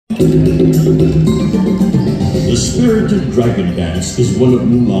The spirited dragon dance is one of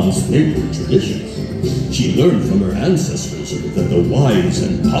Mulan's favorite traditions. She learned from her ancestors that the wise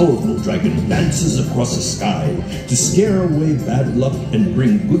and powerful dragon dances across the sky to scare away bad luck and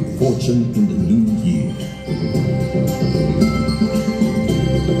bring good fortune in the new year.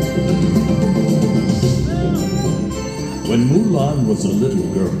 When Mulan was a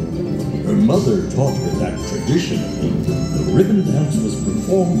little girl, her mother taught her that traditionally, the ribbon dance was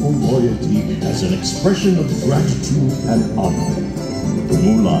performed for royalty as an expression of gratitude and honor.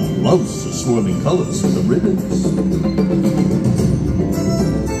 Mulan loves the swirling colors of the ribbons.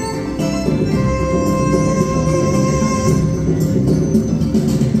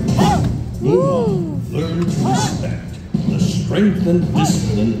 Mulan learned to respect the strength and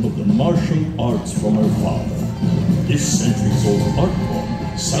discipline of the martial arts from her father. This centuries-old art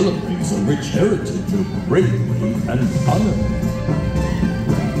form celebrates a rich heritage of bravery and honor.